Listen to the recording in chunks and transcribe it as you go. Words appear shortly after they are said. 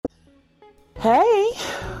Hey,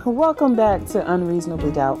 welcome back to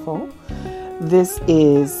Unreasonably Doubtful. This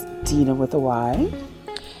is Dina with a Y.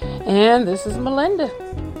 And this is Melinda.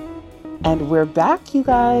 And we're back, you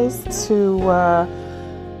guys, to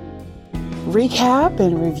recap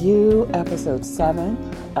and review episode 7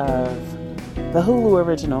 of the Hulu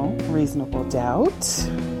original Reasonable Doubt.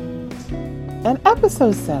 And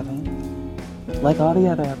episode 7, like all the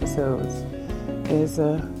other episodes, is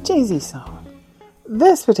a Jay-Z song.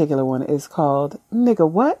 This particular one is called Nigga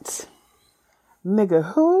What?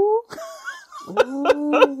 Nigga Who?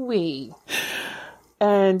 Ooh-wee.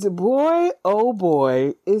 And boy, oh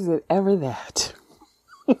boy, is it ever that.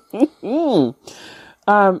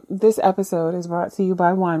 This episode is brought to you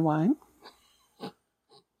by Wine Wine.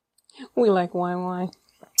 We like wine.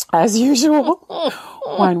 As usual.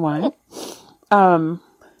 Wine.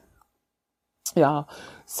 Y'all.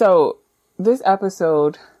 So this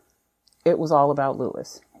episode, it was all about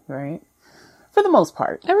Lewis, right? For the most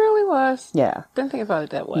part. It really was. Yeah. Didn't think about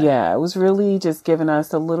it that way. Yeah, it was really just giving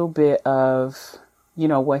us a little bit of, you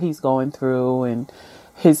know, what he's going through and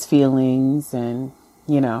his feelings and,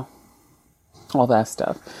 you know, all that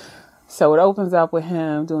stuff. So it opens up with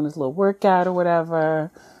him doing his little workout or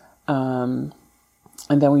whatever. And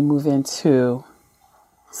then we move into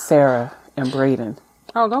Sarah and Brayden.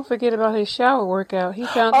 Oh, don't forget about his shower workout. He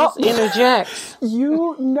found his inner Jax.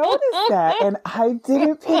 You noticed that, and I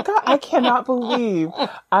didn't pick up. I cannot believe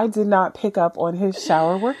I did not pick up on his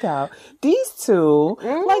shower workout. These two,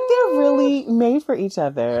 like, they're really made for each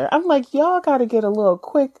other. I'm like, y'all got to get a little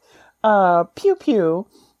quick pew pew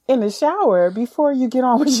in the shower before you get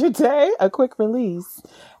on with your day. A quick release.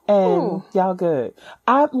 And y'all good.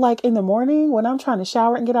 I like in the morning when I'm trying to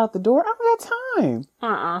shower and get out the door, I don't got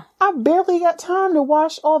time. I barely got time to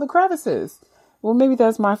wash all the crevices. Well, maybe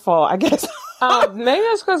that's my fault, I guess. Maybe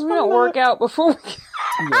that's because we don't work out before.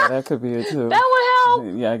 Yeah, that could be it too. That would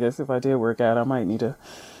help. Yeah, I guess if I did work out, I might need a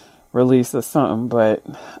release or something. But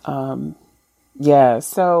yeah,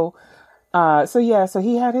 so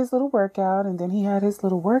he had his little workout, and then he had his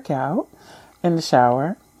little workout in the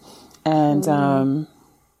shower, and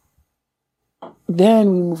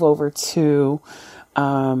then we move over to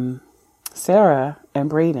Sarah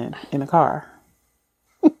and Brayden in a car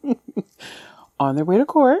on their way to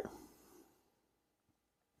court.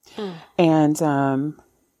 And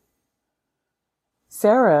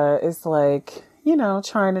Sarah is like, you know,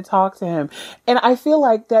 trying to talk to him. And I feel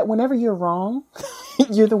like that whenever you're wrong,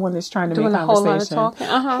 you're the one that's trying to make conversation. Whole lot of talking.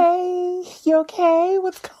 Hey, you okay?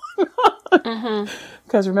 What's going on?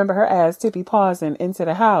 Because remember, her ass tippy pausing into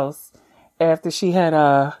the house after she had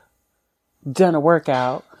done a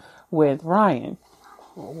workout with Ryan.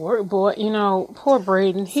 Boy, you know, poor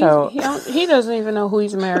Brayden. He doesn't even know who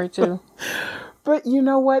he's married to. But you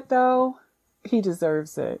know what, though? He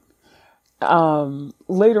deserves it.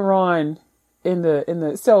 Later on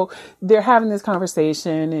so they're having this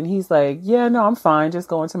conversation and he's like, yeah, no, I'm fine. Just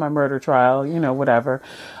going to my murder trial, you know, whatever.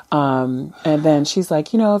 And then she's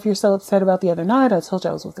like, you know, if you're so upset about the other night, I told you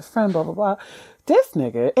I was with a friend, blah, blah, blah. This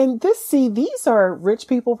nigga, and these are rich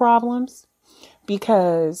people problems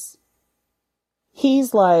because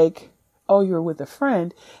he's like, oh, you're with a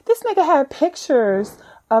friend. This nigga had pictures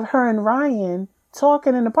of her and Ryan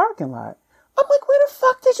talking in the parking lot. I'm like, where the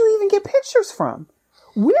fuck did you even get pictures from?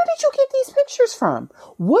 Where did you get these pictures from?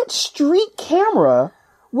 What street camera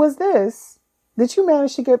was this that you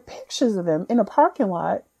managed to get pictures of them in a parking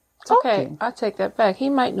lot talking? Okay, I take that back. He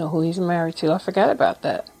might know who he's married to. I forgot about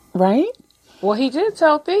that. Right? Well, he did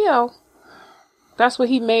tell Theo. That's what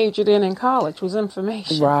he majored in college, was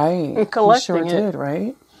information. Right. And collecting he sure did,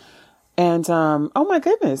 right? And, oh my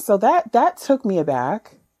goodness. So that took me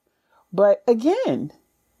aback. But again,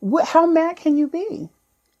 how mad can you be?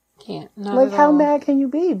 Can't. Not like, at how all. mad can you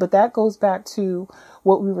be? But that goes back to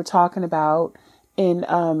what we were talking about in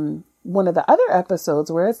one of the other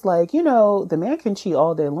episodes where it's like, you know, the man can cheat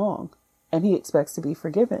all day long and he expects to be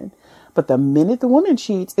forgiven. But the minute the woman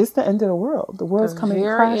cheats, it's the end of the world. The world's coming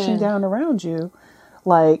crashing down around you.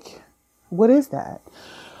 Like, what is that?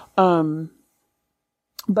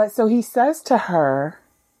 But so he says to her,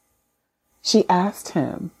 she asked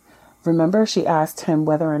him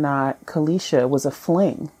whether or not Kalisha was a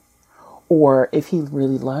fling or if he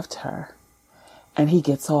really loved her. And he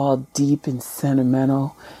gets all deep and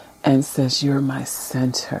sentimental and says, you're my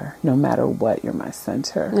center. No matter what, you're my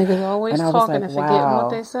center. Niggas always talking and forgetting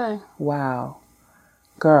what they say. Wow.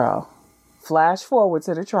 Girl, flash forward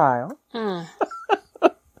to the trial.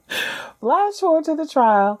 Flash forward to the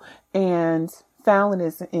trial, and Fallon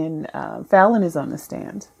is on the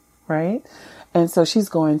stand, right? And so she's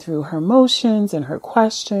going through her motions and her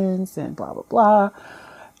questions and blah, blah, blah.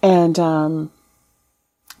 And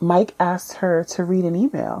Mike asked her to read an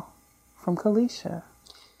email from Kalisha.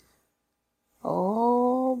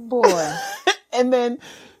 Oh, boy. And then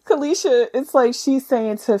Kalisha, it's like she's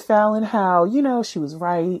saying to Fallon how, she was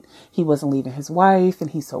right. He wasn't leaving his wife and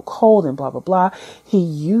he's so cold and blah, blah, blah. He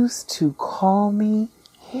used to call me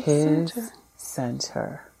his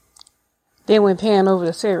center. Then went pan over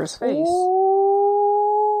to Sarah's face.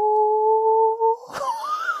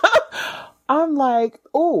 I'm like,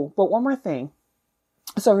 oh, but one more thing.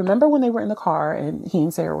 So remember when they were in the car and he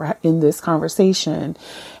and Sarah were in this conversation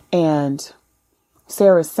and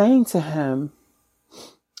Sarah's saying to him,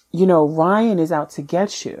 Ryan is out to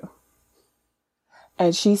get you.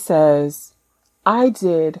 And she says, I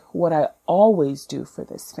did what I always do for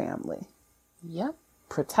this family. Yep.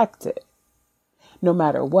 Protect it. No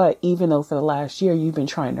matter what, even though for the last year you've been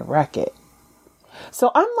trying to wreck it.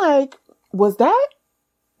 So I'm like, was that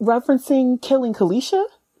referencing killing Kalisha?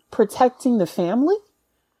 Protecting the family?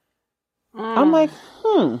 I'm like,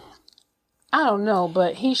 I don't know,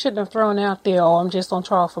 but he shouldn't have thrown out there, I'm just on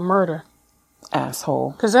trial for murder.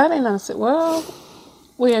 Asshole. Because that ain't nothing. Well,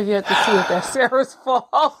 we have yet to see if that's Sarah's fault.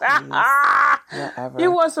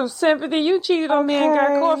 You want some sympathy? You cheated on me and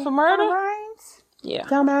got caught for murder? All right. Yeah.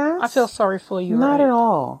 Dumbass. I feel sorry for you. Not right? at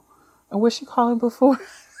all. And what's she calling before?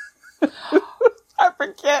 I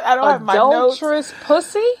forget. I don't have my notes. Adulterous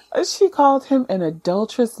pussy? She called him an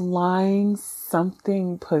adulterous lying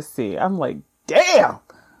something pussy. I'm like, damn.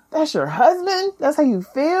 That's your husband? That's how you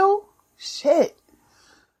feel? Shit.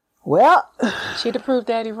 Well. She'd have proved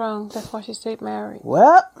daddy wrong. That's why she stayed married.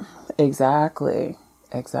 Well, exactly.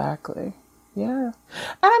 Exactly. Yeah. And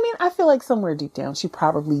I mean, I feel like somewhere deep down, she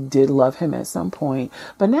probably did love him at some point.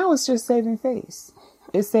 But now it's just saving face.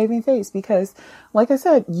 It's saving face because, like I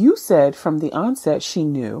said, you said from the onset she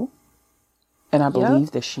knew. And I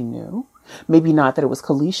believe that she knew. Maybe not that it was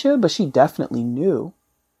Kalisha, but she definitely knew.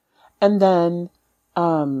 And then,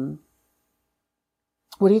 what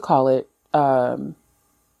do you call it? I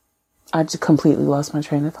just completely lost my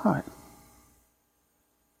train of thought.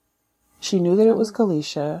 She knew that it was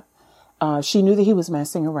Kalisha. She knew that he was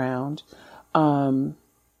messing around. Yeah,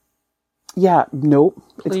 nope.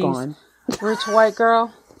 Please. It's gone. Rich white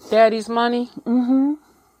girl, daddy's money. Mm-hmm.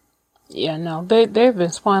 Yeah, no, they've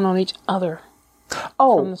been spying on each other.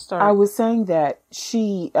 Oh, from the start. I was saying that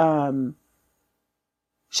she wasn't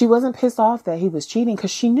pissed off that he was cheating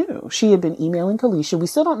because she knew. She had been emailing Kalisha. We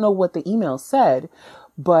still don't know what the email said,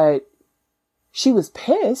 but she was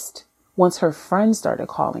pissed once her friend started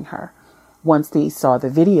calling her. Once they saw the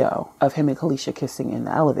video of him and Kalisha kissing in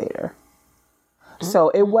the elevator.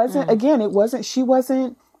 So it wasn't, she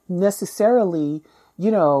wasn't necessarily,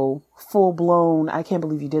 full blown, I can't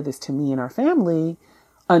believe you did this to me and our family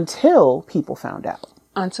until people found out.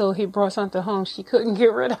 Until he brought something home she couldn't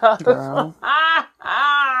get rid of. Girl.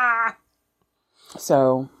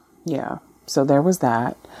 So, yeah. So there was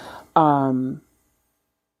that. And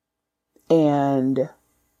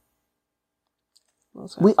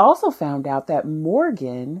we also found out that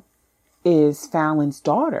Morgan is Fallon's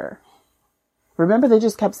daughter. Remember, they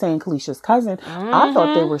just kept saying Kalisha's cousin. Mm-hmm. I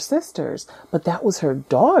thought they were sisters, but that was her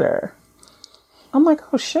daughter. I'm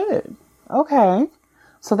like, oh shit. Okay.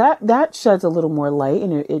 So that sheds a little more light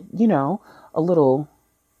and it a little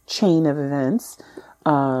chain of events.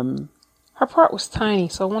 Her part was tiny,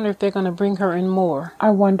 so I wonder if they're going to bring her in more. I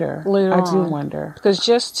wonder. Later on. I do wonder. Because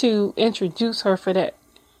just to introduce her for that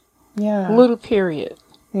Yeah. little period.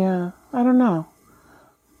 Yeah. I don't know.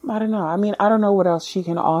 I mean, I don't know what else she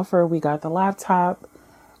can offer. We got the laptop.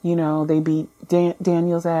 They beat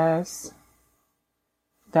Daniel's ass.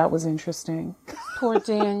 That was interesting. Poor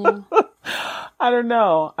Daniel. I don't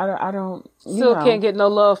know. I don't. Still can't get no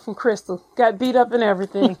love from Crystal. Got beat up and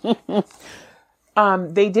everything.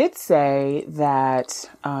 They did say that,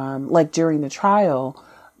 during the trial,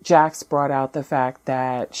 Jax brought out the fact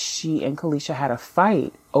that she and Kalisha had a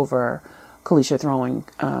fight over Kalisha throwing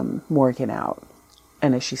Morgan out,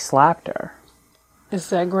 and that she slapped her. Is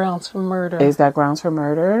that grounds for murder? Is that grounds for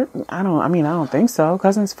murder? I don't think so.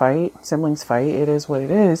 Cousins fight, siblings fight. It is what it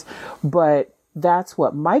is. But that's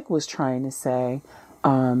what Mike was trying to say.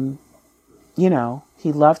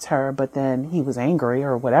 He loved her, but then he was angry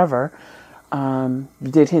or whatever.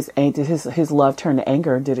 Did his love turn to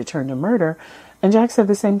anger? Did it turn to murder? And Jack said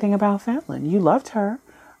the same thing about Fallon. You loved her,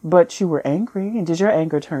 but you were angry, and did your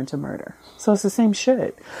anger turn to murder? So it's the same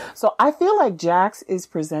shit. So I feel like Jax is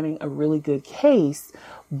presenting a really good case,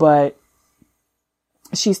 but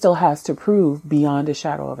she still has to prove beyond a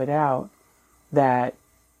shadow of a doubt that,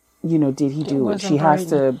 did he do it? She has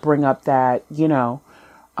to bring up that,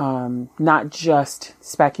 not just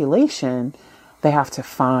speculation, They have to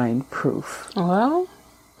find proof. Well,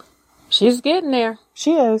 she's getting there.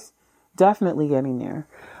 She is definitely getting there.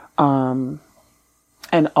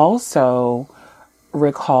 And also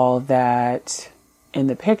recall that in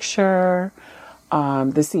the picture, the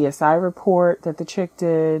CSI report that the chick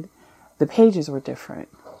did, the pages were different.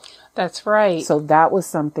 That's right. So that was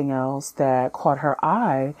something else that caught her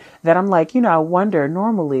eye, that I'm like, I wonder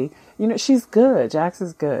normally, she's good. Jax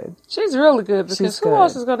is good. She's really good, because who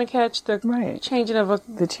else is going to catch the changing of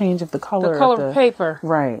the change of the color of paper?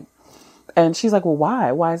 Right. And she's like, well,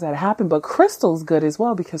 why? Why does that happen? But Crystal's good as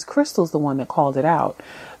well, because Crystal's the one that called it out.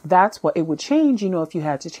 That's what it would change, if you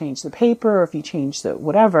had to change the paper or if you changed the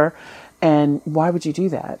whatever. And why would you do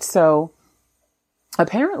that? So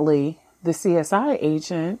apparently the CSI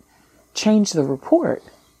agent changed the report.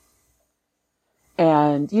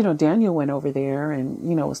 And, Daniel went over there and,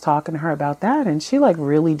 was talking to her about that. And she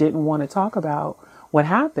really didn't want to talk about what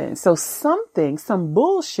happened. So some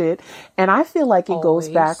bullshit. And I feel like it goes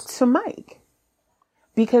back to Mike.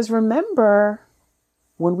 Because remember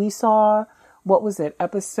when we saw, what was it,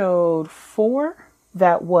 episode 4?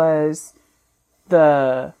 That was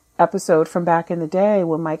the episode from back in the day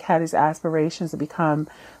when Mike had his aspirations to become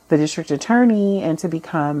the district attorney and to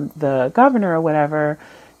become the governor or whatever.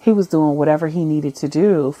 He was doing whatever he needed to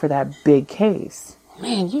do for that big case.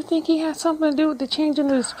 Man, you think he had something to do with the changing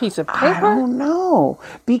of this piece of paper? I don't know,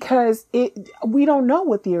 because we don't know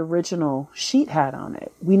what the original sheet had on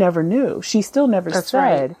it. We never knew. She still never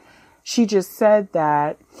said. Right. She just said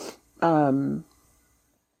that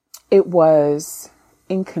it was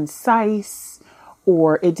inconcise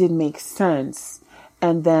or it didn't make sense.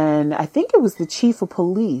 And then I think it was the chief of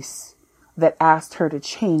police that asked her to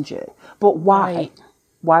change it. But why? Right.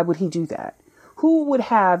 Why would he do that? Who would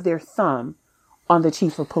have their thumb on the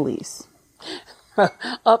chief of police?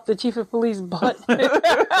 Up the chief of police butt.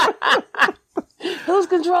 Who's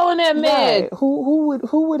controlling that man? Right.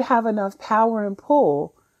 Who would have enough power and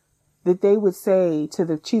pull that they would say to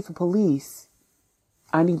the chief of police,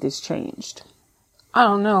 I need this changed? I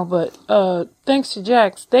don't know, but thanks to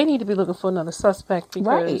Jax, they need to be looking for another suspect,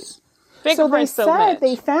 because fingerprints so they said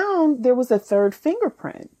they found there was a third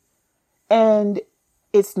fingerprint, and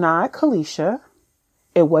it's not Kalisha.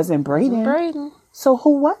 It wasn't Brayden. So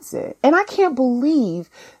who was it? And I can't believe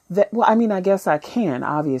that. Well, I mean, I guess I can.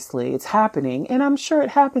 Obviously, it's happening, and I'm sure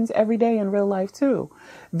it happens every day in real life too.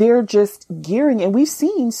 They're just gearing, and we've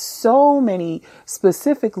seen so many,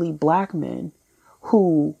 specifically black men,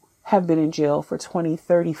 who have been in jail for 20,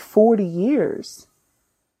 30, 40 years.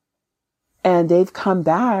 And they've come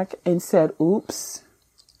back and said, oops.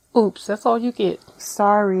 Oops, that's all you get.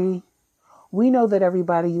 Sorry. We know that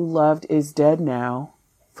everybody you loved is dead now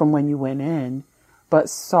from when you went in. But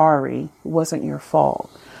sorry, it wasn't your fault.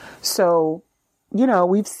 So,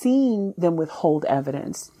 we've seen them withhold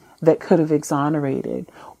evidence that could have exonerated,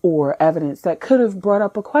 or evidence that could have brought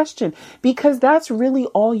up a question, because that's really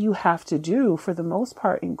all you have to do for the most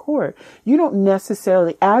part in court. You don't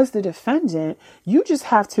necessarily, as the defendant, you just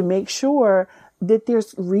have to make sure that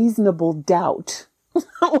there's reasonable doubt.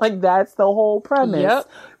 That's the whole premise. Yep.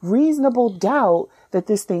 Reasonable doubt that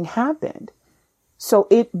this thing happened. So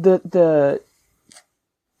the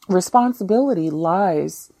responsibility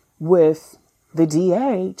lies with the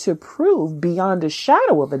DA to prove beyond a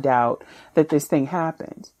shadow of a doubt that this thing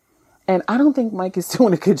happened. And I don't think Mike is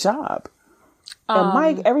doing a good job. And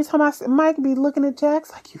Mike, every time I see Mike be looking at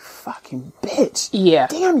Jax like, you fucking bitch. Yeah.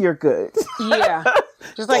 Damn, you're good. Yeah.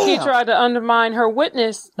 Just like he tried to undermine her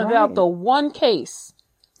witness about the one case.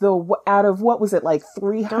 Out of, what was it, like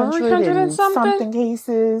 300 and something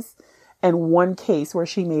cases, and one case where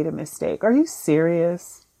she made a mistake. Are you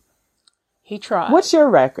serious? He tried. What's your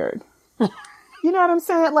record? You know what I'm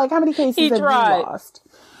saying? Like, how many cases have you lost?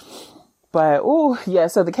 But,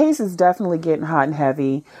 so the case is definitely getting hot and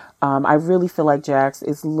heavy. I really feel like Jax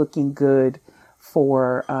is looking good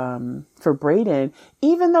for Brayden,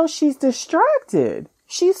 even though she's distracted.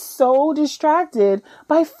 She's so distracted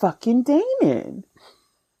by fucking Damon.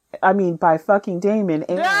 I mean, by fucking Damon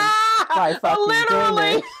and by fucking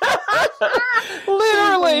Damon.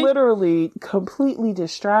 Literally completely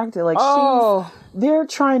distracted. Like, they're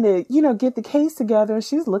trying to, get the case together. And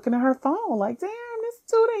she's looking at her phone like, damn, this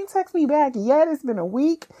dude ain't text me back yet. It's been a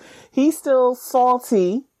week. He's still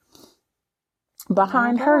salty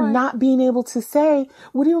behind her not being able to say,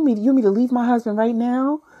 what do you want me to, you want me to leave my husband right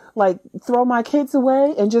now? Like, throw my kids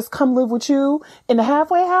away and just come live with you in the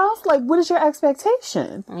halfway house? Like, what is your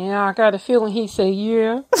expectation? Yeah, I got a feeling he said,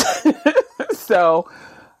 yeah. So,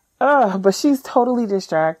 but she's totally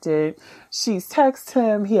distracted. She's texted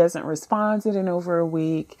him. He hasn't responded in over a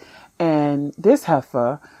week. And this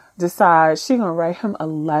heifer, decides she gonna write him a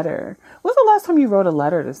letter. When's the last time you wrote a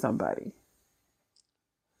letter to somebody?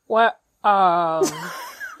 What? I'm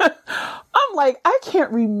like, I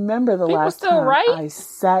can't remember the last time I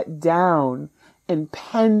sat down and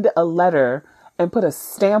penned a letter and put a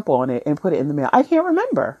stamp on it and put it in the mail. I can't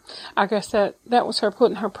remember. I guess that was her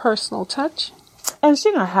putting her personal touch. And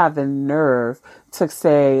she gonna have the nerve to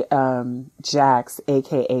say Jax,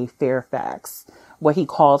 aka Fairfax, what he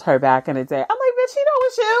called her back in the day. I'm like, bitch, you know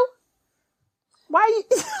it's you. Why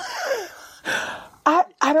you? I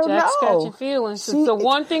don't know. Jax catching feelings. It's the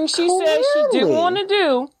one thing she said she didn't want to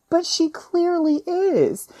do. But she clearly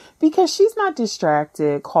is. Because she's not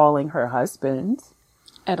distracted calling her husband.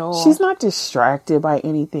 At all. She's not distracted by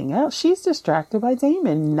anything else. She's distracted by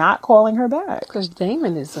Damon not calling her back. Because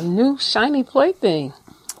Damon is a new shiny plaything.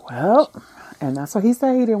 Well, and that's what he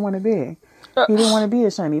said he didn't want to be. He didn't want to be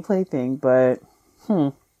a shiny plaything, but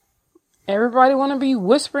everybody want to be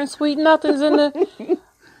whispering sweet nothings in the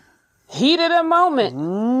heat of the moment.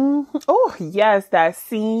 Oh, yes, that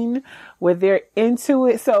scene where they're into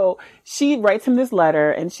it. So she writes him this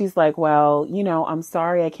letter and she's like, well, you know, I'm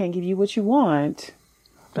sorry I can't give you what you want.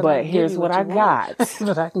 But here's what I got.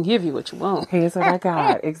 But I can give you what you want. Here's what I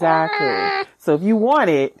got. Exactly. So if you want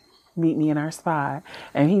it, meet me in our spot.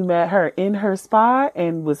 And he met her in her spot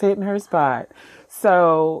and was hitting her spot.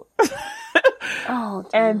 So,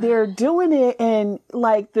 and they're doing it. And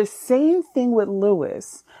like the same thing with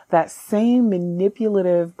Lewis, that same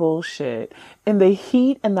manipulative bullshit. In the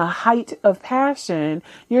heat and the height of passion,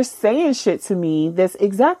 you're saying shit to me that's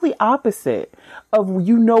exactly opposite of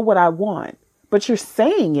you know what I want. But you're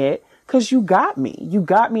saying it because you got me. You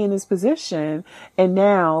got me in this position. And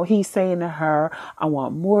now he's saying to her, I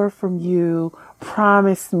want more from you.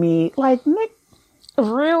 Promise me. Like, Nick.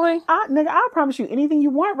 Really? I promise you anything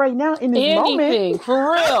you want right now in this moment. Anything,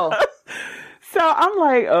 for real. So I'm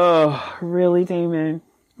like, oh, really, Damon?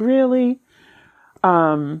 Really?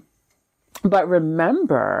 But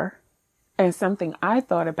remember, and something I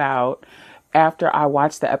thought about after I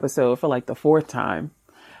watched the episode for like the fourth time,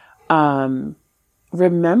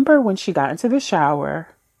 remember when she got into the shower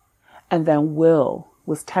and then Will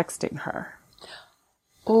was texting her.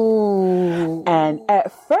 Oh. And at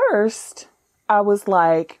first I was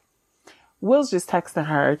like, Will's just texting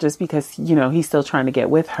her just because, you know, he's still trying to get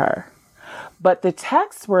with her. But the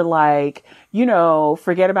texts were like, you know,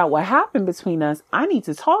 forget about what happened between us. I need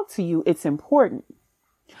to talk to you. It's important.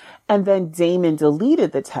 And then Damon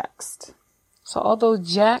deleted the text. So although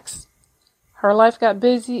Jax, her life got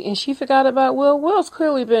busy and she forgot about Will, Will's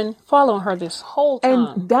clearly been following her this whole time.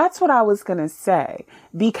 And that's what I was going to say.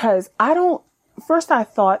 Because first I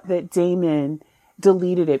thought that Damon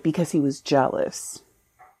deleted it because he was jealous.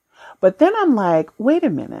 But then I'm like, wait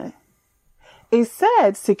a minute. It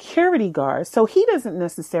said security guard, so he doesn't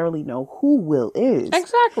necessarily know who Will is.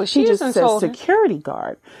 Exactly. He just says security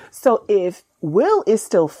guard. So if Will is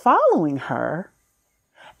still following her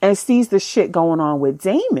and sees the shit going on with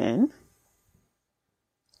Damon,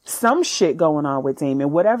 some shit going on with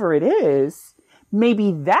Damon, whatever it is,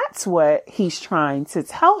 maybe that's what he's trying to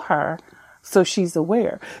tell her so she's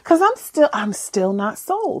aware. Because I'm still not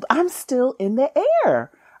sold. I'm still in the air.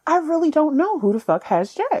 I really don't know who the fuck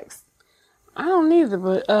has Jax. I don't either,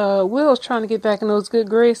 but Will's trying to get back in those good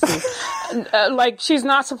graces. Like, she's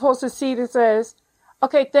not supposed to see this as,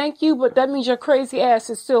 okay, thank you, but that means your crazy ass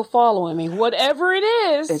is still following me. Whatever it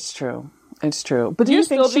is. It's true. It's true. But do you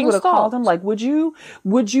think she would have called him? Like, would you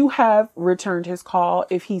have returned his call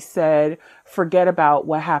if he said, forget about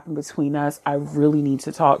what happened between us. I really need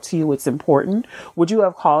to talk to you. It's important. Would you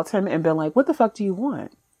have called him and been like, what the fuck do you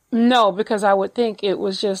want? No, because I would think it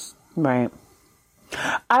was just. Right.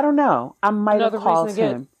 I don't know. I might have called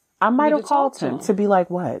him. I might have called him to be like,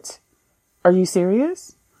 what? Are you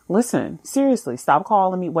serious? Listen, seriously, stop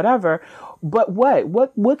calling me, whatever. But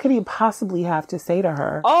what could he possibly have to say to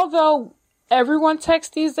her? Although everyone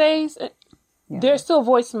texts these days, there's still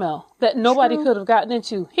voicemail that nobody could have gotten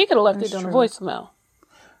into. He could have left it on a voicemail.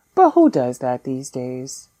 But who does that these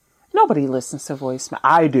days? Nobody listens to voicemail.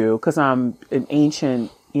 I do, because I'm an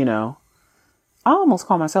ancient, I almost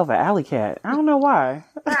call myself an alley cat. I don't know why.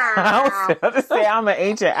 I was say I'm an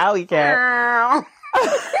ancient alley cat. I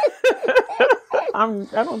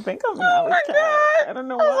don't think I'm an alley cat. God. I don't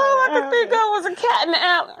know why. All I could think of was a cat in the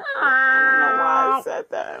alley. I don't know why I said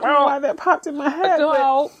that. I don't know why that popped in my head.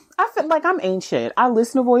 But I feel like I'm ancient. I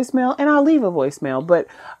listen to voicemail and I'll leave a voicemail, but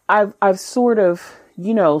I've sort of,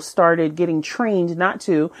 started getting trained not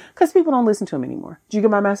to, because people don't listen to them anymore. Did you get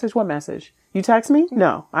my message? What message? You text me?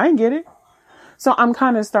 No, I didn't get it. So I'm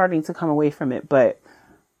kind of starting to come away from it, but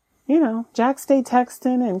Jack stayed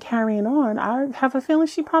texting and carrying on, I have a feeling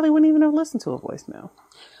she probably wouldn't even have listened to a voicemail.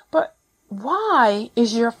 But why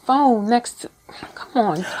is your phone next to... Come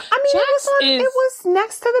on. I mean, it was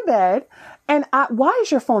next to the bed. And why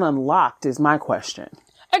is your phone unlocked is my question.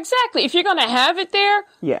 Exactly. If you're going to have it there,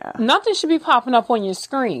 nothing should be popping up on your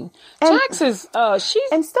screen. Jax is,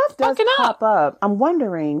 and stuff does pop up. I'm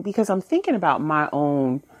wondering, because I'm thinking about my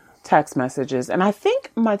own text messages, and I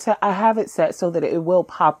think I have it set so that it will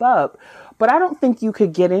pop up, but I don't think you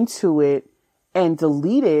could get into it and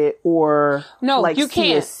delete it or you see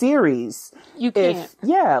can't. A series. You can't.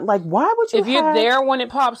 Why would you? If you're there when it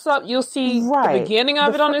pops up, you'll see the beginning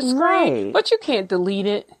of it on the screen, but you can't delete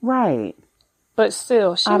it. Right. But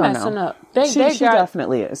still, she's messing up. She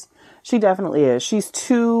definitely is. She definitely is. She's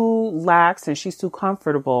too lax and she's too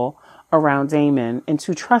comfortable around Damon and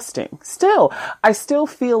too trusting. Still, I still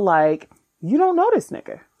feel like you don't know this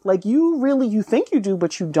nigga. Like you think you do,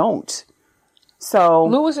 but you don't. So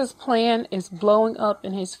Lewis's plan is blowing up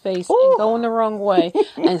in his face and going the wrong way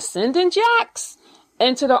and sending Jax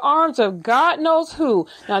into the arms of God knows who.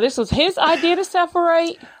 Now, this was his idea to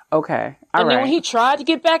separate. Okay. And then when he tried to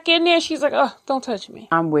get back in there, she's like, "Oh, don't touch me."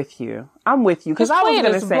 I'm with you. Because I was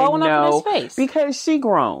going to say no, because she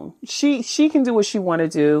grown. She can do what she want to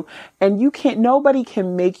do. And nobody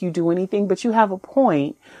can make you do anything, but you have a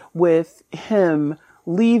point with him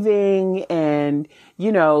leaving and,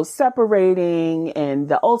 separating and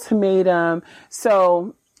the ultimatum.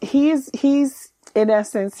 So he's in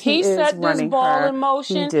essence, he set this ball in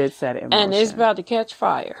motion. He did set it in motion. And it's about to catch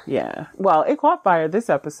fire. Yeah. Well, it caught fire this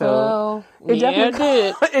episode. Oh, it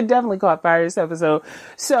did. It definitely caught fire this episode.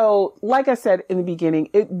 So, like I said in the beginning,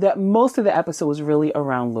 most of the episode was really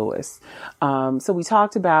around Lewis. So we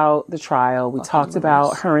talked about the trial. We talked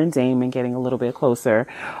about her and Damon getting a little bit closer.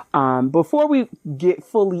 Before we get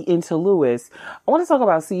fully into Lewis, I want to talk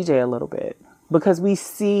about CJ a little bit because we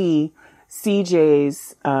see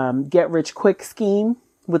CJ's get rich quick scheme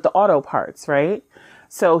with the auto parts, right?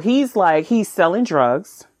 So he's selling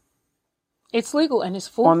drugs. It's legal and it's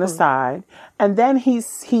foolproof. On the side. And then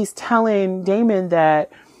he's telling Damon that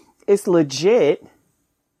it's legit,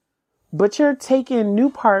 but you're taking new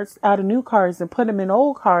parts out of new cars and putting them in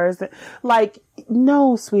old cars. Like,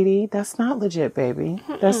 no, sweetie, that's not legit, baby.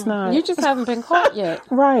 That's not. You just haven't been caught yet.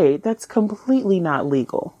 Right. That's completely not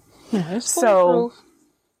legal. Yeah, it's foolproof. So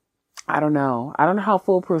I don't know how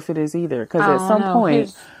foolproof it is either. Because at some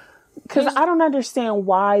point, because I don't understand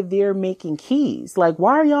why they're making keys. Like,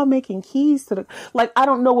 why are y'all making keys to I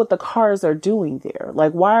don't know what the cars are doing there.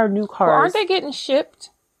 Like, why are new cars? Well, aren't they getting shipped?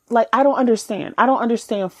 Like, I don't understand. I don't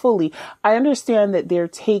understand fully. I understand that they're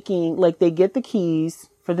taking, they get the keys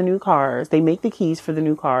for the new cars. They make the keys for the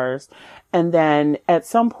new cars. And then at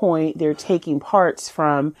some point they're taking parts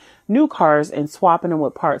from new cars and swapping them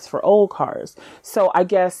with parts for old cars. So I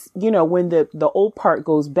guess, when the old part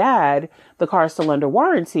goes bad, the car's still under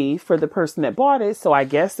warranty for the person that bought it. So I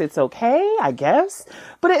guess it's okay,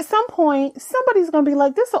 But at some point, somebody's going to be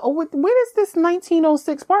like, where does this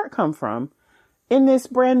 1906 part come from in this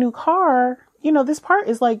brand new car? This part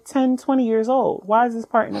is 10, 20 years old. Why is this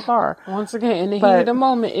part in the car? Once again, in the heat of the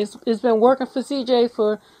moment, it's been working for CJ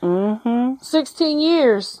for 16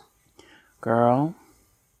 years. Girl,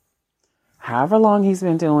 however long he's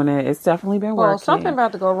been doing it, it's definitely been working. Well, something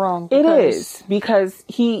about to go wrong. It is, because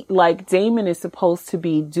Damon is supposed to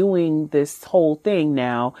be doing this whole thing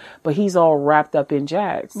now, but he's all wrapped up in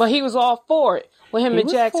Jax. But he was all for it. When him and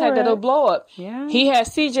Jax had that little blow up. Yeah. He had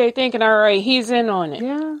CJ thinking, all right, he's in on it.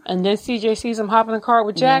 Yeah. And then CJ sees him hop in the car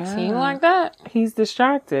with Jax. Yeah. He ain't like that. He's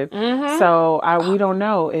distracted. Mm-hmm. So we don't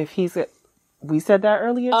know if we said that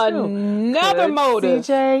earlier too. Another motive.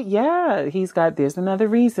 CJ, there's another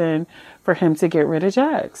reason for him to get rid of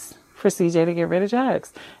Jax. For CJ to get rid of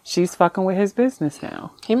Jax. She's fucking with his business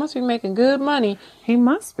now. He must be making good money. He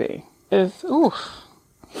must be.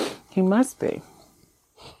 He must be.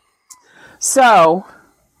 So,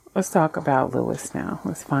 let's talk about Lewis now.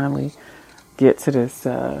 Let's finally get to this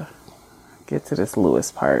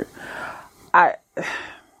Lewis part.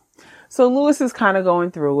 So Lewis is kind of going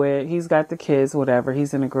through it. He's got the kids, whatever.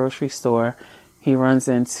 He's in a grocery store. He runs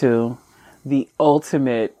into the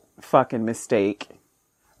ultimate fucking mistake,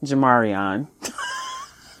 Jamarion.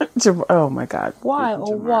 Oh my God. Why?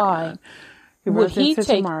 Oh, why? Would he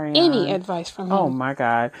take any advice from him? Oh my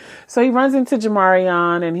God. So he runs into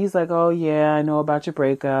Jamarion and he's like, oh yeah, I know about your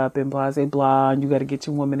breakup and blah, blah, blah. And you got to get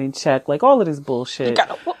your woman in check. Like all of this bullshit. You got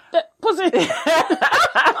to whoop that pussy.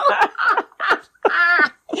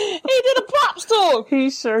 He did a props to him.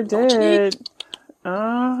 He sure did.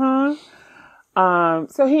 Uh-huh.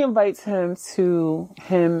 So he invites him to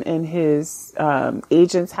him and his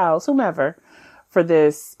agent's house, whomever, for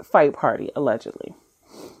this fight party, allegedly.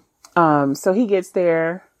 So he gets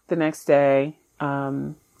there the next day,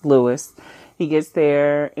 Lewis. He gets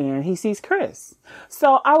there and he sees Chris.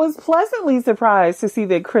 So I was pleasantly surprised to see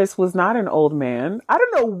that Chris was not an old man. I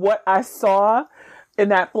don't know what I saw in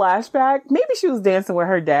that flashback. Maybe she was dancing with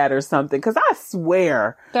her dad or something, because I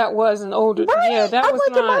swear that was an older. Right? Yeah, that I'm was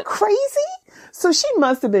like, am I crazy? So she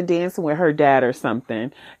must have been dancing with her dad or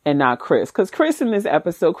something, and not Chris. Because Chris in this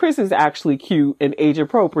episode, Chris is actually cute and age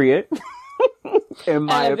appropriate, in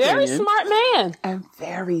my opinion. Very smart man. And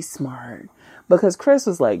very smart. Because Chris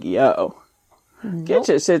was like, yo, get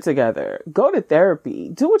your shit together. Go to therapy.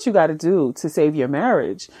 Do what you got to do to save your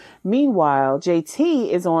marriage. Meanwhile, JT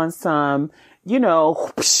is on some,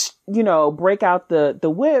 break out the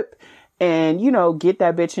whip and, get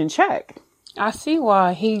that bitch in check. I see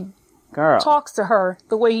why he talks to her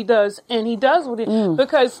the way he does. And he does with it.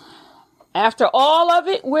 Because after all of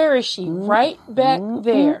it, where is she? Right back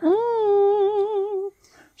there.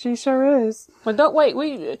 She sure is. But don't wait.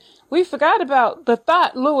 We forgot about the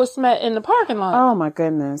thought Lewis met in the parking lot. Oh my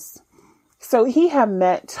goodness. So he had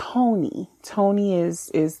met Tony. Tony is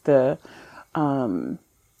the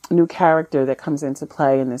new character that comes into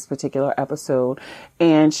play in this particular episode.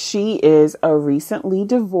 And she is a recently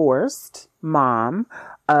divorced mom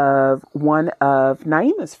of one of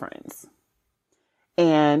Naima's friends.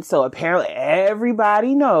 And so apparently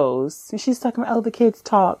everybody knows. And she's talking about, the kids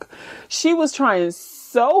talk. She was trying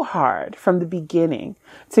so hard from the beginning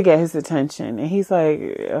to get his attention. And he's like,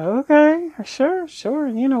 okay, sure,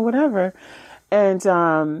 whatever. And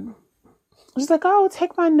she's like, oh,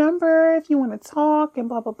 take my number if you want to talk and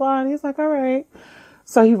blah, blah, blah. And he's like, all right.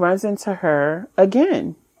 So he runs into her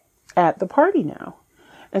again at the party now.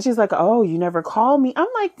 And she's like, oh, you never called me. I'm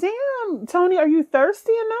like, damn, Tony, are you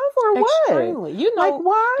thirsty enough or what? Extremely.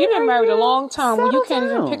 Why you've been married a long time when you can't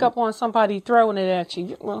even pick up on somebody throwing it at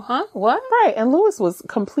you. Well, huh? What? Right. And Lewis was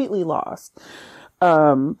completely lost.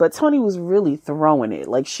 But Tony was really throwing it.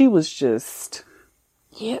 Like, she was just,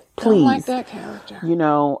 please. Don't like that character.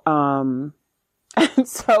 And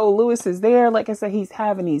so Lewis is there. Like I said, he's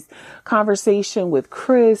having these conversation with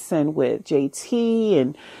Chris and with JT,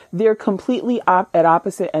 and they're completely at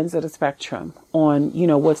opposite ends of the spectrum on,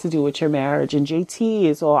 what to do with your marriage. And JT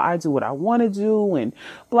is all, I do what I want to do and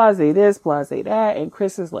blase this, blase that. And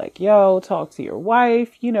Chris is like, yo, talk to your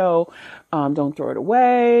wife, don't throw it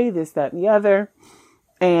away, this, that, and the other.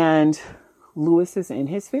 And Lewis is in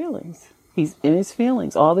his feelings. He's in his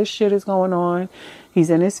feelings. All this shit is going on. He's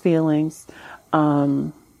in his feelings.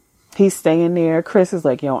 He's staying there. Chris is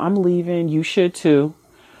like, yo, I'm leaving. You should too.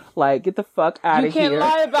 Like, get the fuck out of here. You can't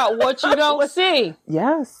lie about what you don't see.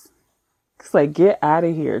 Yes. It's like, get out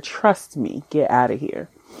of here. Trust me. Get out of here.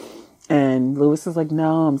 And Lewis is like,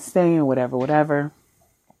 no, I'm staying, whatever.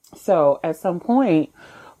 So at some point,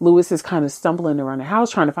 Lewis is kind of stumbling around the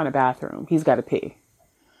house trying to find a bathroom. He's got to pee.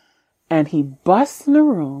 And he busts in the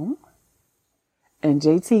room, and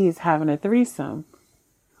JT is having a threesome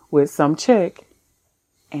with some chick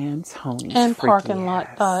and Tony's and parking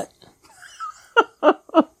ass. lot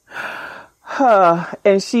thought.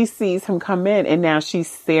 And she sees him come in, and now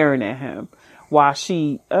she's staring at him while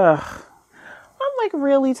I'm like,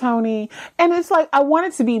 really, Tony? And it's like, I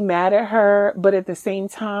wanted to be mad at her, but at the same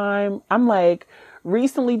time, I'm like,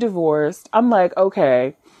 recently divorced. I'm like,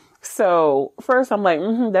 okay. So first I'm like,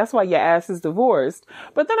 that's why your ass is divorced.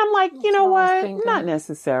 But then I'm like, you know what? Not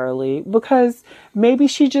necessarily, because maybe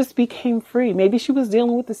she just became free. Maybe she was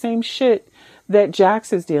dealing with the same shit that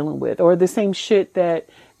Jax is dealing with, or the same shit that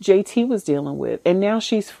JT was dealing with. And now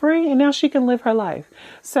she's free, and now she can live her life.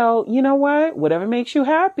 So you know what? Whatever makes you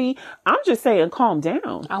happy. I'm just saying, calm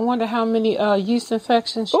down. I wonder how many yeast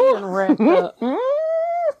infections she done racked up.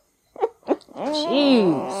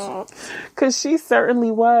 Jeez. Because she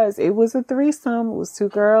certainly was. It was a threesome. It was two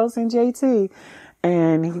girls and JT.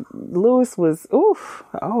 And Lewis was,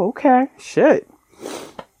 okay, shit.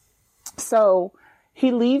 So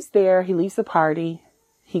he leaves there. He leaves the party.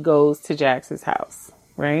 He goes to Jax's house,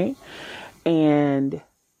 right? And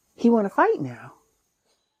he want to fight now.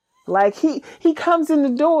 Like, he comes in the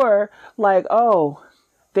door like, oh,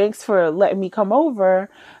 thanks for letting me come over.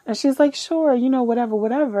 And she's like, sure,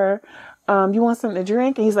 whatever. You want something to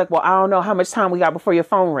drink? And he's like, well, I don't know how much time we got before your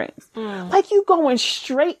phone rings. Like, you going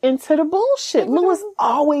straight into the bullshit. Lewis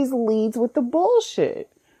always leads with the bullshit.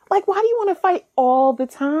 Like, why do you want to fight all the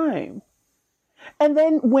time? And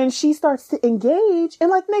then when she starts to engage and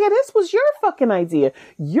like, nigga, this was your fucking idea.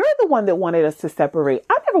 You're the one that wanted us to separate.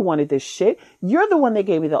 I never wanted this shit. You're the one that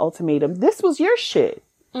gave me the ultimatum. This was your shit.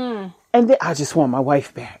 And then I just want my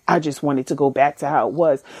wife back. I just want it to go back to how it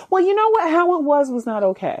was. Well, you know what? How it was not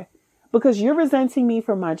okay. Because you're resenting me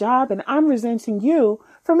for my job and I'm resenting you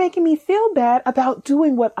for making me feel bad about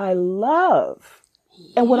doing what I love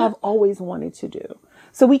and what I've always wanted to do.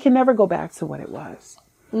 So we can never go back to what it was.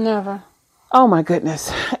 Never. Oh my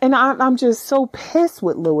goodness. And I'm just so pissed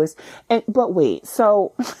with Lewis. But wait,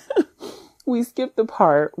 so we skipped the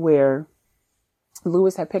part where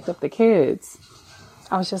Lewis had picked up the kids.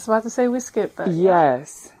 I was just about to say we skipped that.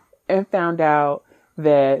 Yes. And found out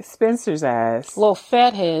that Spencer's ass. Little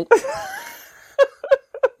fathead.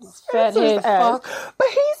 Fathead fuck. But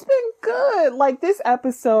he's been good. Like this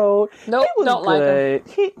episode. Nope, he was don't good.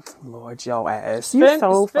 like him. Lord, your ass. You're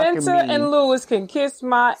so fucking Spencer mean. and Lewis can kiss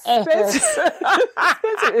my ass.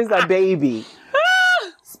 Spencer is a baby.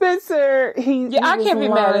 Spencer, I can't be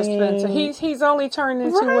mad at Spencer. He's only turned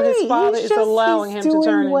into what his father is allowing him to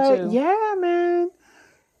turn into. Yeah, man.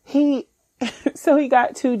 So he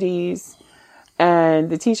got 2 D's, and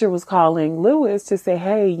the teacher was calling Lewis to say,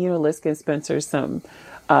 hey, let's get Spencer some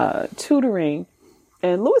tutoring.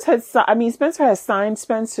 And Spencer has signed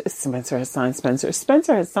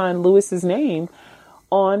Lewis's name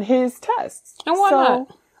on his tests. And why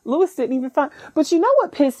not? Lewis didn't even find. But you know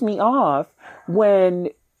what pissed me off? When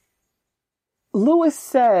Lewis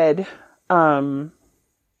said,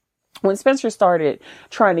 when Spencer started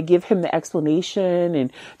trying to give him the explanation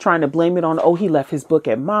and trying to blame it on, he left his book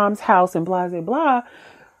at mom's house and blah, blah, blah.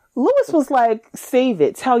 Lewis was like, save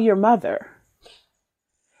it. Tell your mother.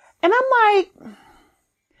 And I'm like,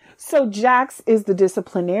 so Jax is the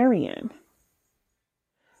disciplinarian.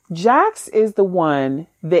 Jax is the one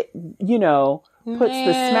that, puts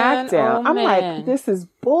the smack down. I'm like, this is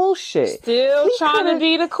bullshit. Still trying to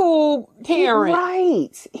be the cool parent.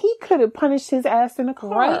 Right. He could have punished his ass in the car.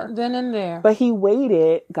 Right then and there. But he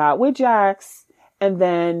waited, got with Jax, and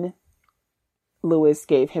then Lewis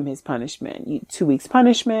gave him his punishment. 2 weeks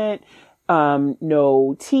punishment,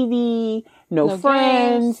 no TV, no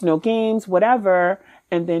friends, games. No games, whatever.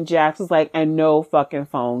 And then Jax was like, and no fucking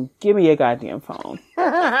phone. Give me your goddamn phone.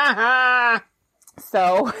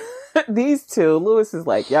 So these two, Lewis is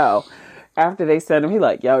like, yo, after they sent him, he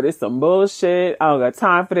like, yo, this some bullshit. I don't got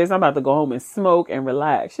time for this. I'm about to go home and smoke and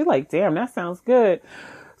relax. She's like, damn, that sounds good.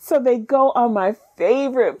 So they go on my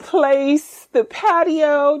favorite place, the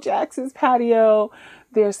patio, Jax's patio.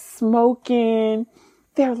 They're smoking.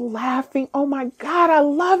 They're laughing. Oh my God, I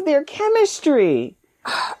love their chemistry.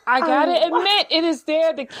 I gotta admit, it is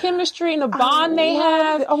there. The chemistry and the bond they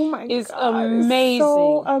have is amazing.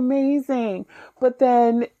 So amazing. But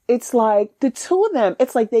then it's like the two of them,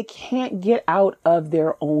 it's like they can't get out of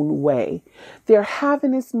their own way. They're having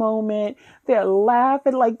this moment. They're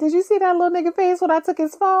laughing. Like, did you see that little nigga face when I took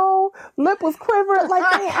his phone? Lip was quivering.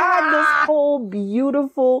 Like, they had this whole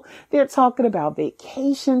beautiful, they're talking about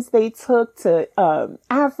vacations they took to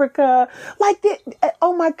Africa. Like,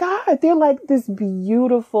 oh my God, they're like this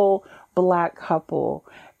beautiful Black couple.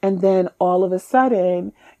 And then all of a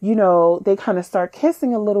sudden, they kind of start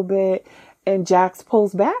kissing a little bit. And Jax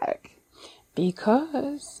pulls back.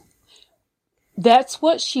 Because that's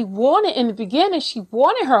what she wanted in the beginning. She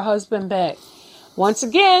wanted her husband back. Once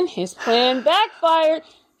again, his plan backfired.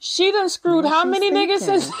 She done screwed how many niggas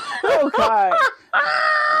since? Oh, God.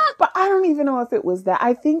 But I don't even know if it was that.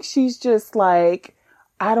 I think she's just like,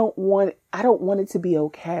 I don't want it to be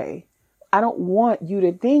okay. I don't want you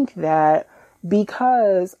to think that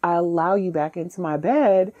because I allow you back into my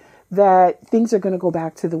bed that things are going to go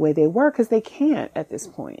back to the way they were, because they can't at this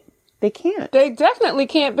point. They can't. They definitely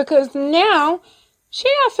can't, because now she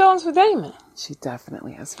has feelings for Damon. She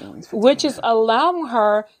definitely has feelings for Damon. Which is allowing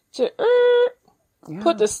her to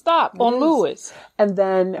put the stop on Lewis. And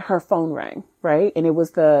then her phone rang, right? And it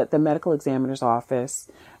was the medical examiner's office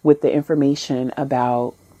with the information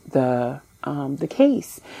about the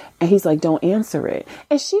case. And he's like, don't answer it.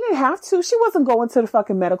 And she didn't have to. She wasn't going to the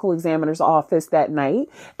fucking medical examiner's office that night.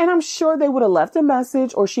 And I'm sure they would have left a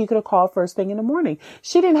message, or she could have called first thing in the morning.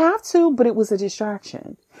 She didn't have to, but it was a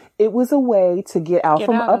distraction. It was a way to get out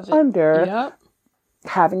under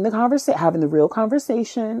having the real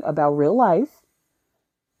conversation about real life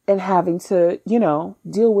and having to,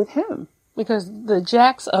 deal with him. Because the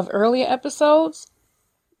Jax of earlier episodes,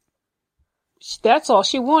 that's all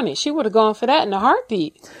she wanted. She would have gone for that in a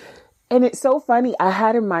heartbeat. And it's so funny. I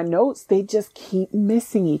had in my notes, they just keep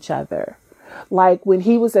missing each other. Like when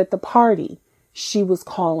he was at the party, she was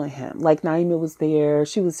calling him. Like Naima was there.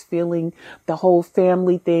 She was feeling the whole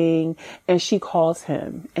family thing. And she calls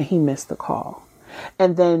him and he missed the call.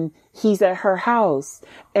 And then he's at her house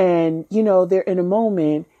and, they're in a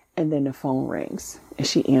moment And then the phone rings and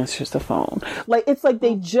she answers the phone. Like, it's like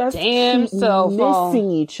they just Damn keep cell phone.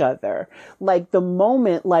 missing each other. Like the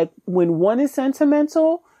moment, like when one is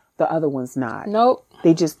sentimental, the other one's not. Nope.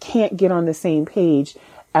 They just can't get on the same page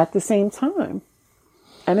at the same time.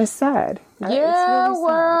 And it's sad. Yeah, It's really sad.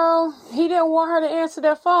 well, he didn't want her to answer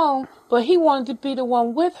that phone, but he wanted to be the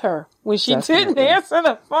one with her when she didn't Definitely. answer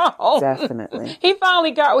the phone. Definitely. He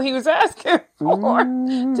finally got what he was asking for.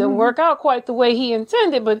 Didn't work out quite the way he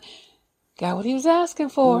intended, but got what he was asking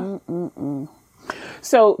for.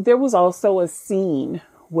 So there was also a scene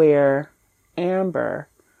where Amber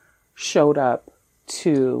showed up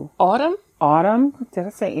to Autumn? Autumn. Did I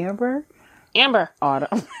say Amber? Amber.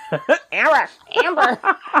 Autumn. Amber. Amber.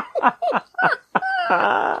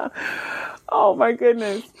 Oh my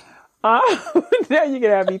goodness. Now you're going to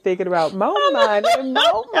have me thinking about more money.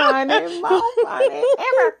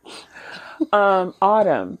 Amber.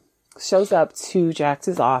 Autumn shows up to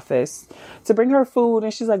Jax's office to bring her food.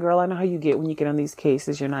 And she's like, girl, I know how you get when you get on these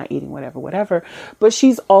cases. You're not eating whatever. But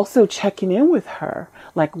she's also checking in with her.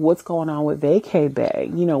 Like, what's going on with Vacay Bay?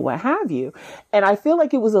 You know, what have you. And I feel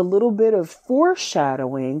like it was a little bit of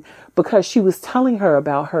foreshadowing because she was telling her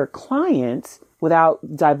about her client without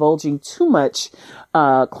divulging too much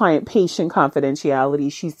client-patient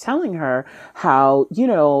confidentiality. She's telling her how, you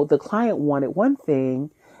know, the client wanted one thing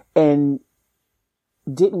and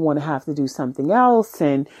didn't want to have to do something else.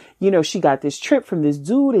 And, you know, she got this trip from this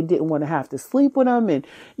dude and didn't want to have to sleep with him. And,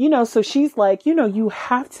 you know, so she's like, you know, you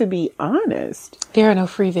have to be honest. There are no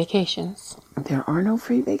free vacations. There are no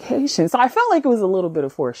free vacations. So I felt like it was a little bit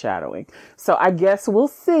of foreshadowing. So I guess we'll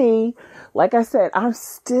see. Like I said, I'm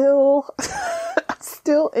still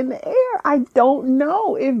in the air. I don't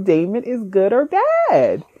know if Damon is good or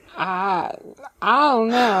bad. I don't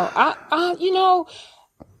know. I you know,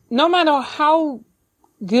 no matter how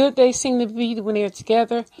good they seem to be when they're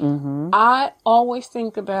together, I always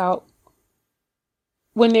think about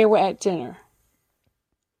when they were at dinner.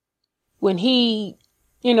 When he,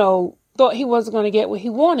 you know, thought he wasn't going to get what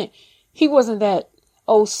he wanted. He wasn't that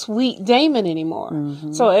sweet Damon anymore.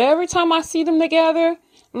 So every time I see them together,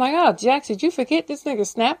 I'm like, oh, Jax, did you forget this nigga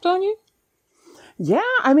snapped on you? Yeah,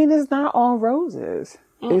 I mean, it's not all roses.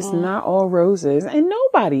 It's not all roses. And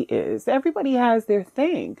nobody is. Everybody has their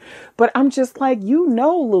thing. But I'm just like, you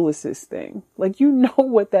know Lewis's thing. Like, you know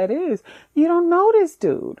what that is. You don't know this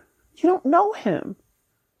dude. You don't know him.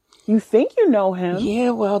 You think you know him.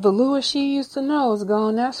 Yeah, well, the Lewis she used to know is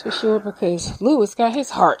gone, that's for sure, because Lewis got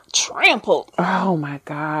his heart trampled. Oh, my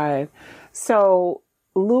God. So,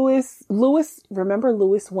 remember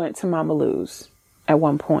Lewis went to Mama Lou's at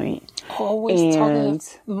one point. Always and,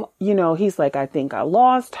 you know, he's like, I think I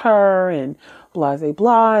lost her and blah, blah,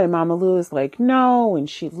 blah. And Mama Lou is like, no, and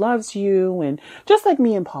she loves you. And just like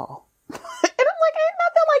me and Paul. And I'm like, ain't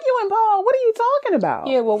nothing like you and Paul. What are you talking about?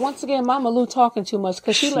 Yeah, well, once again, Mama Lou talking too much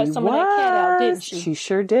because she let some of that cat out, didn't she? She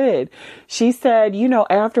sure did. She said, you know,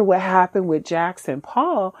 after what happened with Jax and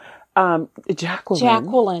Paul,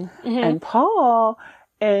 Jacqueline and Paul,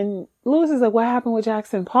 and Lewis is like, what happened with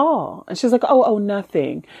Jax and Paul? And she's like, oh,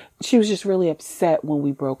 nothing. She was just really upset when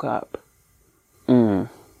we broke up. Okay.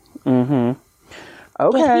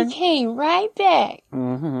 But he came right back.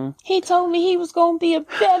 He told me he was going to be a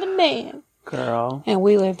better man. Girl. And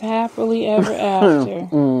we lived happily ever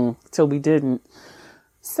after. Till we didn't.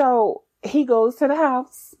 So he goes to the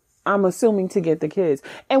house, I'm assuming to get the kids.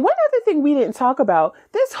 And one other thing we didn't talk about,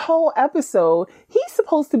 this whole episode, he's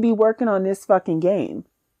supposed to be working on this fucking game.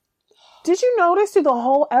 Did you notice through the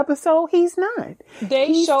whole episode, he's not.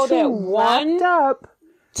 They show that one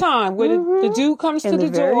time where the dude comes to the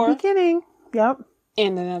door. Very beginning. Yep.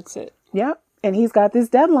 And then that's it. Yep. And he's got this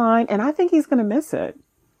deadline, and I think he's going to miss it.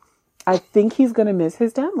 I think he's going to miss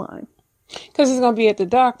his deadline. Because he's going to be at the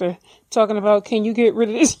doctor talking about, can you get rid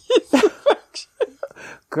of this?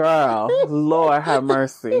 Girl, Lord have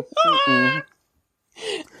mercy.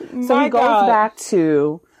 So he goes back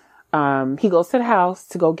to, he goes to the house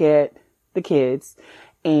to go get the kids,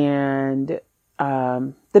 and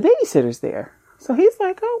the babysitter's there. So he's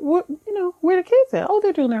like, oh, what, you know, where the kids at? Oh,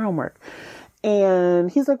 they're doing their homework. And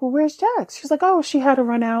he's like, well, where's Jax? She's like, oh, she had to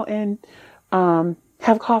run out and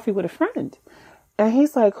have coffee with a friend. And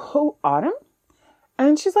he's like, who, Autumn?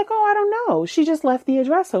 And she's like, oh, I don't know. She just left the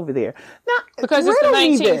address over there. Now, because it's the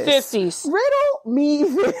 1950s. Riddle me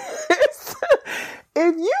this.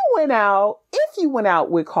 If you went out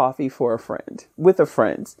with coffee with a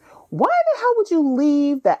friend, why the hell would you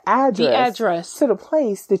leave the address to the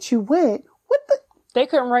place that you went with the... They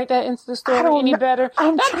couldn't write that into the story any better.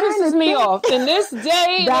 That pisses me off. In this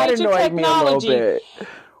day and age of technology,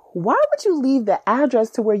 why would you leave the address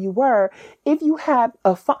to where you were if you had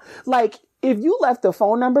a phone? Like, if you left the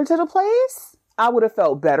phone number to the place, I would have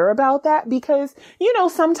felt better about that because, you know,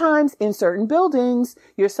 sometimes in certain buildings,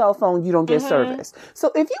 your cell phone, you don't get service.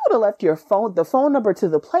 So if you would have left the phone number to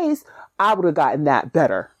the place, I would have gotten that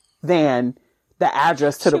better than the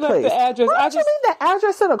address to the place. The address. Why don't you leave the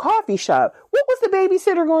address to the coffee shop? What was the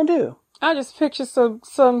babysitter going to do? I just picture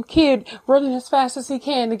some kid running as fast as he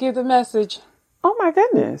can to give the message. Oh my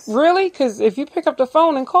goodness. Really? Because if you pick up the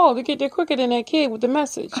phone and call, to get there quicker than that kid with the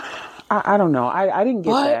message. I don't know. I didn't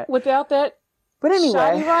get that. Without that but anyway,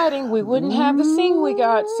 shoddy writing, we wouldn't have the scene we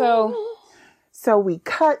got. So we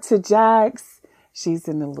cut to Jax. She's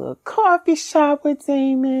in a little coffee shop with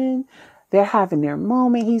Damon. They're having their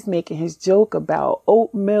moment. He's making his joke about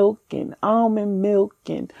oat milk and almond milk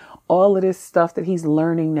and all of this stuff that he's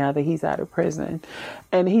learning now that he's out of prison.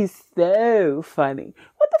 And he's so funny.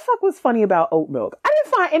 What the fuck was funny about oat milk? I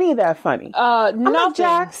didn't find any of that funny. Nothing. Like,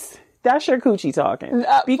 Jax, that's your coochie talking.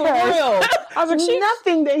 Because for real. I was like,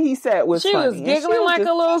 nothing that he said was funny. She was giggling like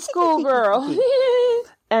a little schoolgirl.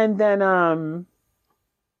 And then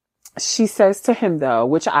she says to him, though,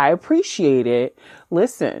 which I appreciated,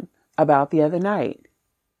 listen, about the other night,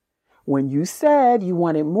 when you said you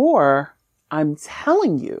wanted more, I'm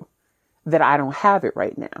telling you that I don't have it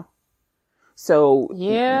right now. So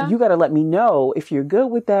yeah, you got to let me know if you're good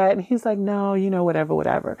with that. And he's like, no, you know,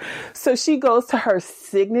 whatever. So she goes to her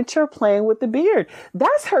signature playing with the beard.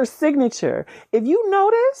 That's her signature. If you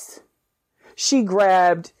notice, she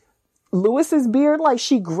grabbed Lewis's beard. Like,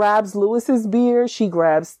 she grabs Lewis's beard. She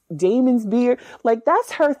grabs Damon's beard. Like,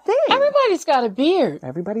 that's her thing. Everybody's got a beard.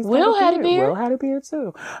 Will had a beard. Will had a beard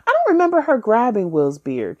too. I don't remember her grabbing Will's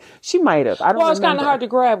beard. She might have. I don't Well, it's kind of hard to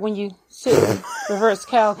grab when you sit in reverse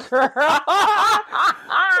cowgirl. But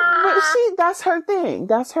that's her thing.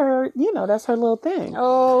 That's her, you know, that's her little thing.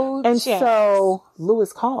 Oh, and yes. So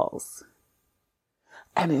Lewis calls.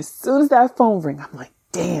 And as soon as that phone rings, I'm like,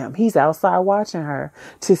 damn, he's outside watching her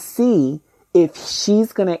to see if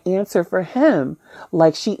she's going to answer for him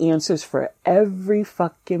like she answers for every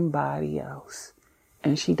fucking body else.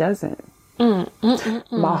 And she doesn't.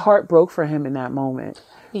 My heart broke for him in that moment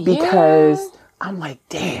because I'm like,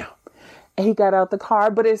 damn. And he got out the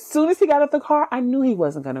car. But as soon as he got out the car, I knew he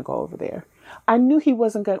wasn't going to go over there. I knew he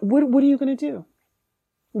wasn't going to. What are you going to do?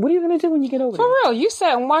 What are you going to do when you get over there? For real, you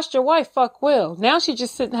sat and watched your wife fuck Will. Now she's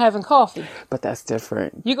just sitting having coffee. But that's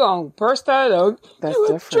different. You going to burst out? That's you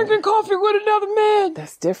different. Drinking coffee with another man.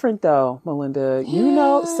 That's different though, Melinda. You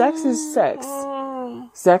know, sex is sex.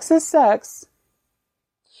 Sex is sex.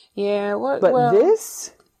 Yeah, But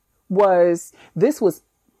this was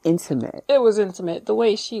intimate. It was intimate. The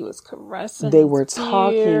way she was caressing. They were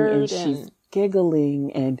talking and she's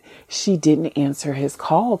giggling, and she didn't answer his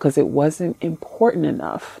call because it wasn't important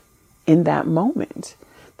enough in that moment.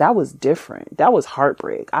 That was different. That was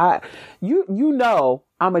heartbreak. You know,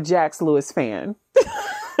 I'm a Jax Lewis fan.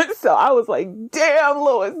 So I was like, damn,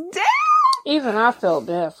 Lewis, damn. Even I felt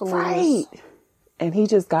bad for Lewis. Right. And he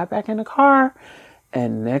just got back in the car,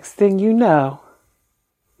 and next thing you know,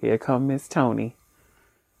 here come Miss Tony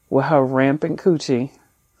with her rampant coochie.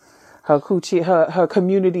 Her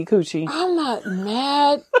community coochie. I'm not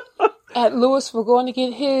mad at Lewis for going to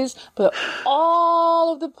get his, but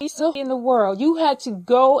all of the pieces in the world, you had to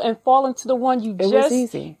go and fall into the one you just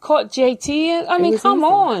caught JT in. I mean, come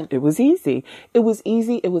on. It was easy. It was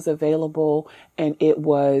easy. It was available, and it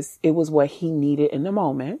was what he needed in the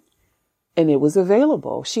moment. And it was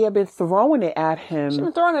available. She had been throwing it at him. She's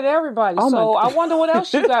been throwing it at everybody. Oh, so I wonder what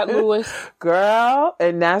else you got, Lewis. Girl,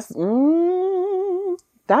 and that's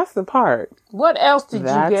the part. What else did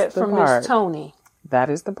you get from Miss Tony? That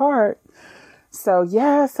is the part. So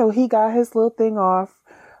yeah, so he got his little thing off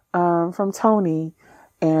from Tony,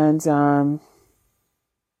 and I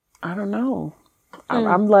don't know.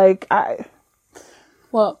 I'm like,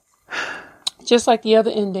 well, just like the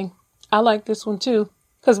other ending, I like this one too.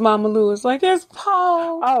 Because Mama Lou is like, there's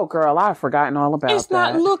Paul. Oh, girl, I've forgotten all about that. It's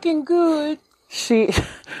not looking good. She's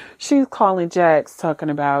calling Jax, talking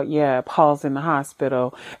about, Paul's in the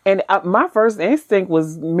hospital. And my first instinct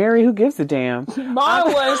was, Mary, who gives a damn?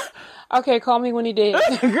 Mine was, okay, call me when he dead.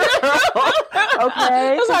 Girl,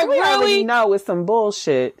 okay. It's like, we really? already know it's some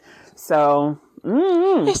bullshit. So,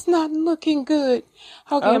 it's not looking good.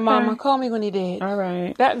 Okay, Mama, call me when he dead. All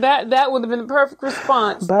right. That would have been the perfect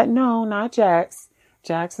response. But no, not Jax.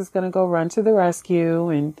 Jax is going to go run to the rescue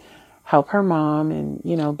and help her mom and,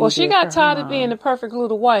 be well, she got tired of being the perfect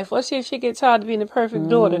little wife. Let's see if she gets tired of being the perfect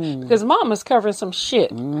daughter. Because Mama's covering some shit.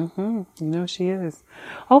 Mm-hmm. You know she is.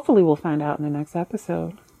 Hopefully we'll find out in the next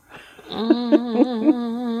episode.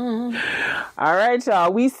 All right,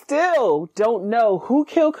 y'all. We still don't know who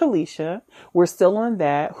killed Kalisha. We're still on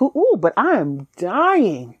that. But I am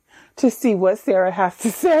dying to see what Sarah has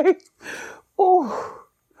to say. Ooh,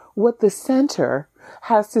 what the center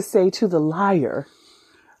has to say to the liar.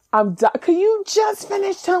 Can you just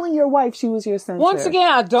finish telling your wife she was your center? Once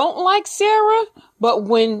again, I don't like Sarah, but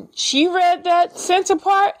when she read that center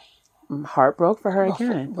part, heart broke for her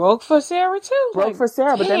again. Broke for Sarah too. Broke for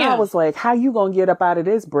Sarah, but then I was like, how you gonna get up out of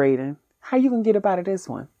this, Brayden? How you gonna get up out of this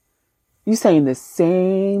one? You saying the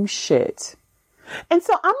same shit. And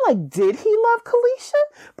so I'm like, did he love Kalisha?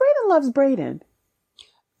 Brayden loves Brayden.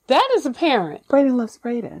 That is apparent. Brayden loves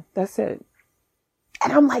Brayden. That's it.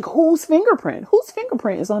 And I'm like, whose fingerprint? Whose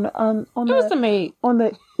fingerprint is on the It was the maid. On the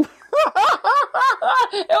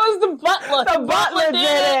It was the butler. The butler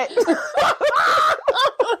did it.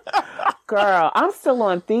 Girl, I'm still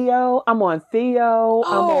on Theo. I'm on Theo.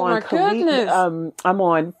 I'm on goodness. I'm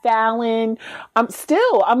on Fallon.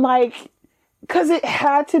 I'm like, because it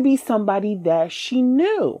had to be somebody that she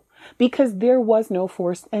knew, because there was no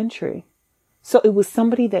forced entry. So it was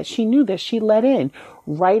somebody that she knew, that she let in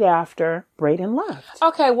right after Brayden left.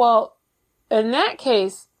 Okay, well, in that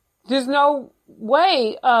case, there's no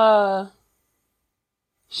way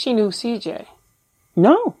she knew CJ.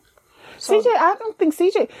 No. So, CJ, I don't think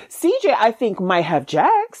CJ, I think might have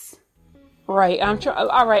Jax. Right. I'm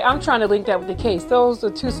trying to link that with the case. Those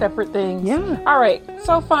are two separate things. Yeah. All right.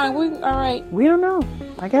 So fine. All right. We don't know.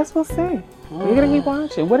 I guess we'll see. We're going to keep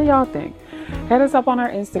watching. What do y'all think? Head us up on our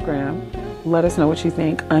Instagram. Let us know what you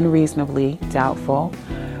think. Unreasonably Doubtful.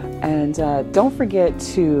 And don't forget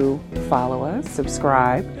to follow us,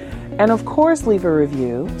 subscribe, and of course leave a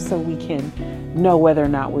review so we can know whether or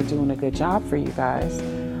not we're doing a good job for you guys.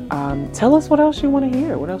 Tell us what else you want to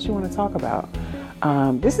hear, what else you want to talk about.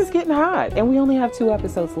 This is getting hot, and we only have 2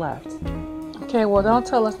 episodes left. Okay, well, don't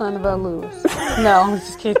tell us nothing about Lewis. No, I'm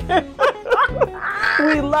just kidding.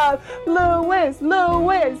 We love Lewis.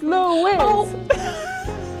 Oh.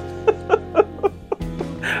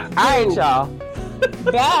 All right, y'all.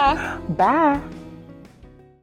 Bye. Bye.